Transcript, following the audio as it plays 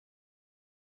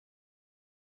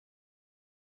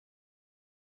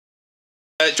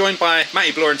Joined by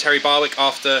Matty, Bloor and Terry Barwick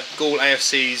after Goole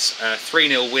AFC's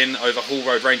 3-0 win over Hall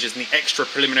Road Rangers in the extra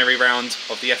preliminary round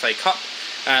of the FA Cup.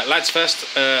 Lads,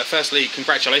 firstly,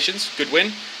 congratulations, good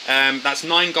win. That's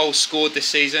 9 goals scored this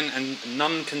season and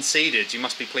none conceded. You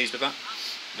must be pleased with that.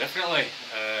 Definitely.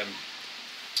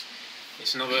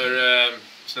 It's another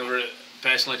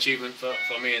personal achievement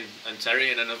for me and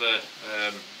Terry, and another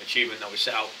achievement that we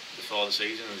set out before the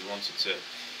season. We wanted to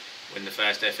win the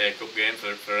first FA Cup game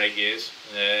for 8 years,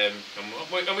 and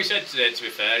we said today, to be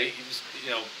fair,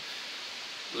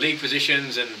 league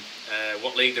positions and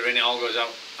what league they're in, it all goes out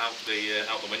the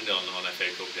window on FA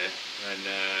Cup day.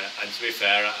 And to be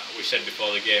fair, we said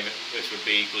before the game this would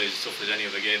be equally as tough as any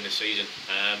other game this season.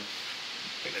 I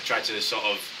think they tried to sort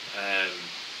of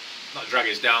not drag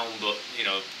us down, but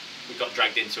we got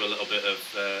dragged into a little bit of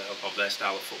their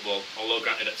style of football. Although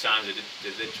granted, at times they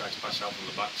did try to pass out from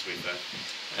the back, to be fair.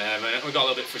 And we got a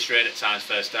little bit frustrated at times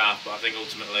first half, but I think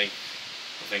ultimately,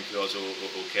 those who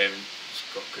came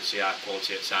could see our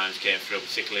quality at times came through,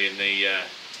 particularly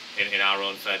in our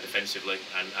own fair defensively,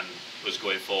 and was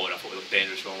going forward. I thought we looked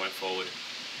dangerous when we went forward.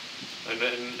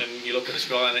 And you look at the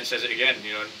score and it says it again.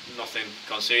 Nothing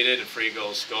conceded and 3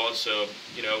 goals scored. So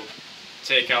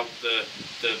take out the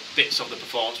bits of the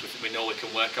performance we know we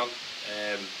can work on.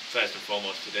 First and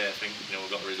foremost today, I think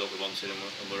we've got the result we wanted and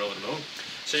we're over the moon.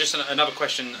 So just another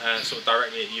question, sort of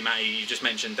directly at you, Matty. You just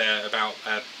mentioned there about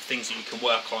things that you can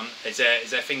work on. Is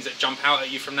there things that jump out at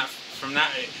you from that?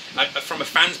 From a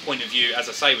fan's point of view, as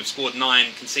I say, we've scored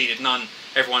 9, conceded none.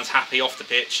 Everyone's happy off the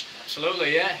pitch.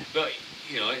 Absolutely, yeah. But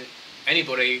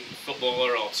anybody,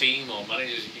 footballer or team or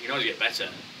managers, you can always get better.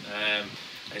 And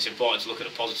it's important to look at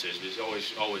the positives. There's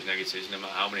always negatives, no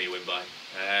matter how many you win by.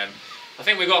 I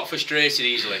think we got frustrated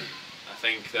easily. I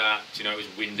think that it was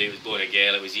windy, it was blowing a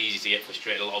gale. It was easy to get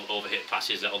frustrated. A lot of overhit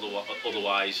passes that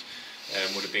otherwise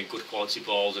would have been good quality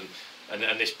balls.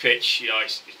 And this pitch,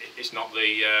 it's not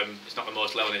the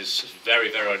most level. It's very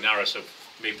narrow. So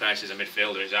for me personally, as a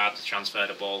midfielder, it's hard to transfer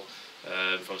the ball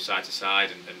from side to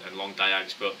side and long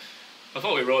diags. But I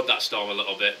thought we rode that storm a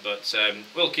little bit. But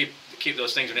we'll keep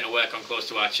those things we need to work on close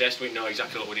to our chest. We know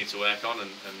exactly what we need to work on,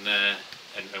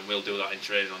 and we'll do that in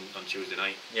training on Tuesday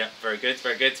night. Yeah, very good.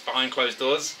 Behind closed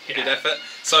doors, yeah. Good effort.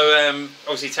 So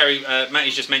obviously, Terry,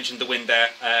 Matty's just mentioned the wind there.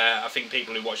 I think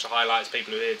people who watch the highlights,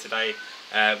 people who are here today,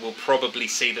 will probably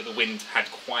see that the wind had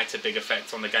quite a big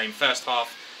effect on the game. First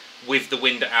half, with the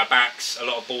wind at our backs, a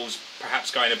lot of balls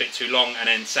perhaps going a bit too long, and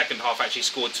then second half actually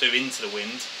scored 2 into the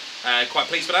wind. Quite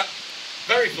pleased with that?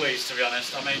 Very pleased, to be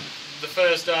honest. I mean, the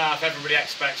first half, everybody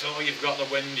expects, you've got the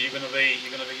wind, you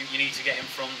need to get in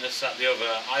front, this, that, the other.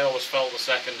 I always felt the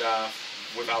second half,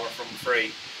 with our front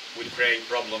three, would create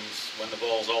problems when the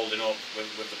ball's holding up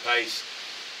with the pace.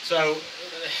 So,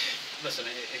 listen,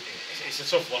 it's a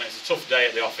tough one. It's a tough day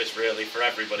at the office, really, for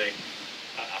everybody.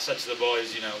 I said to the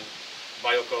boys,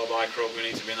 by hook or by crook, we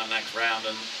need to be in that next round.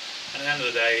 And at the end of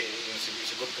the day,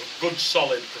 it's a good,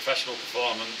 solid, professional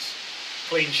performance,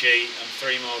 clean sheet, and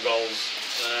 3 more goals.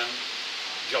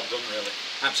 Job done, really.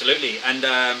 Absolutely, and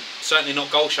certainly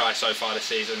not goal shy so far this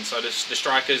season. So the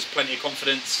strikers, plenty of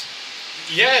confidence.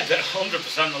 Yeah, 100%.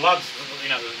 The lads,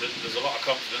 there's a lot of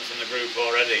confidence in the group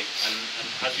already, and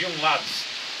as young lads,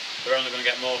 they're only going to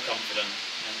get more confident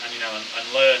and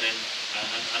learning,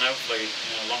 and hopefully,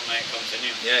 long may it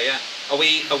continue. Yeah. Are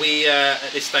we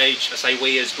at this stage? I say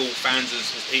we as Goole fans,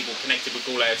 as people connected with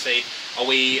Goole AFC, are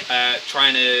we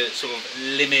trying to sort of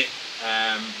limit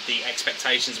the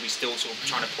expectations? Are we still sort of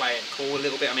trying to play it cool a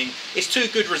little bit? I mean, it's 2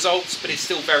 good results, but it's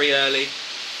still very early.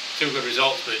 2 good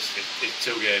results, but it's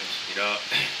 2 games.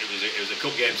 It was a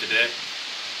cup game today.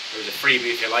 It was a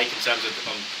freebie, if you like, in terms of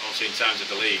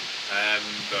the league.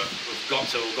 But we've got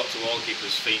to all keep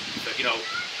us feet. But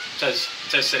Tez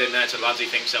said in there to the lads, he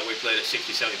thinks that we played at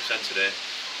 60-70% today.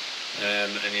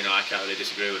 And I can't really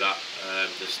disagree with that.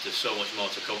 There's so much more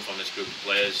to come from this group of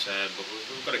players, but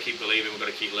we've got to keep believing, we've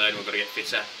got to keep learning, we've got to get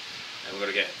fitter, and we've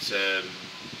got to get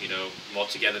more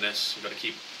togetherness. We've got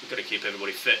to keep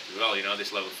everybody fit as well.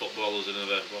 This level of football, there's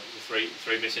another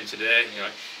three missing today.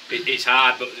 It's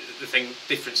hard, but the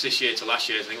difference this year to last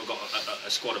year is I think we've got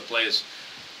a squad of players.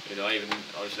 Even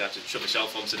obviously I have to shove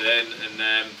myself on today, and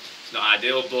it's not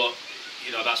ideal, but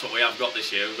that's what we have got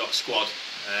this year. We've got a squad.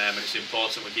 And it's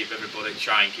important we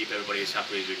try and keep everybody as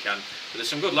happy as we can. But there's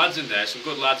some good lads in there, some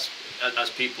good lads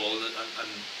as people, and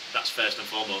that's first and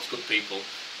foremost, good people.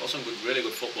 Also some really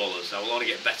good footballers. That will only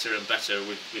get better and better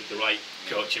with the right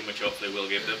coaching, which hopefully we'll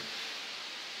give them.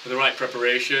 with the right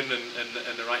preparation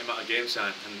and the right amount of game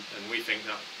time, and we think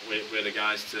that we're the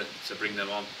guys to bring them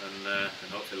on, and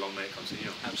hopefully long may it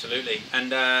continue. Absolutely.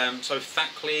 And so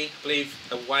Thackley, I believe,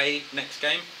 away next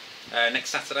game, next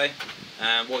Saturday.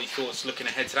 What are your thoughts looking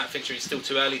ahead to that fixture? It's still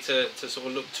too early to sort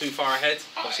of look too far ahead.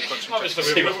 Obviously,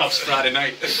 we're Friday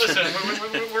night. Listen,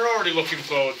 we're already looking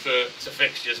forward to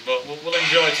fixtures, but we'll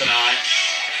enjoy tonight.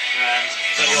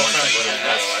 Is that your phone?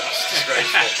 That's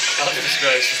disgraceful. That's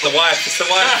disgraceful. It's the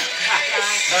wife.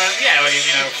 Yeah, well,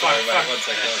 you know, Sorry, mate, one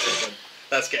second.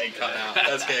 That's getting cut out.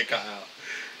 That's getting cut out.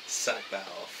 Sack that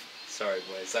off. Sorry,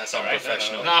 boys. That's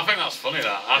unprofessional. No, I think that's funny.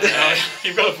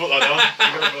 You've got to put that on.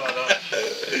 You've got to put that on.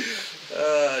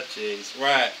 Oh, jeez.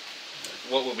 Right.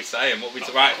 What were we saying?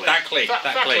 Right, Thackley.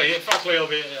 Thackley will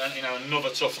be another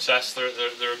tough test. They're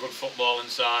a good footballing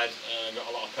side. Got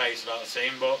a lot of pace about the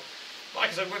team, but like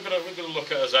I said, we're gonna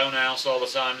look at our own house all the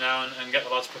time now and get the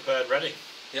lads prepared, ready.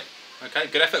 Yep. Okay.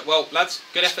 Good effort. Well, lads,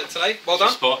 good effort today. Well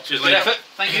done. Cheers, good effort.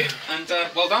 Thank you. And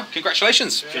well done.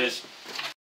 Congratulations. Cheers.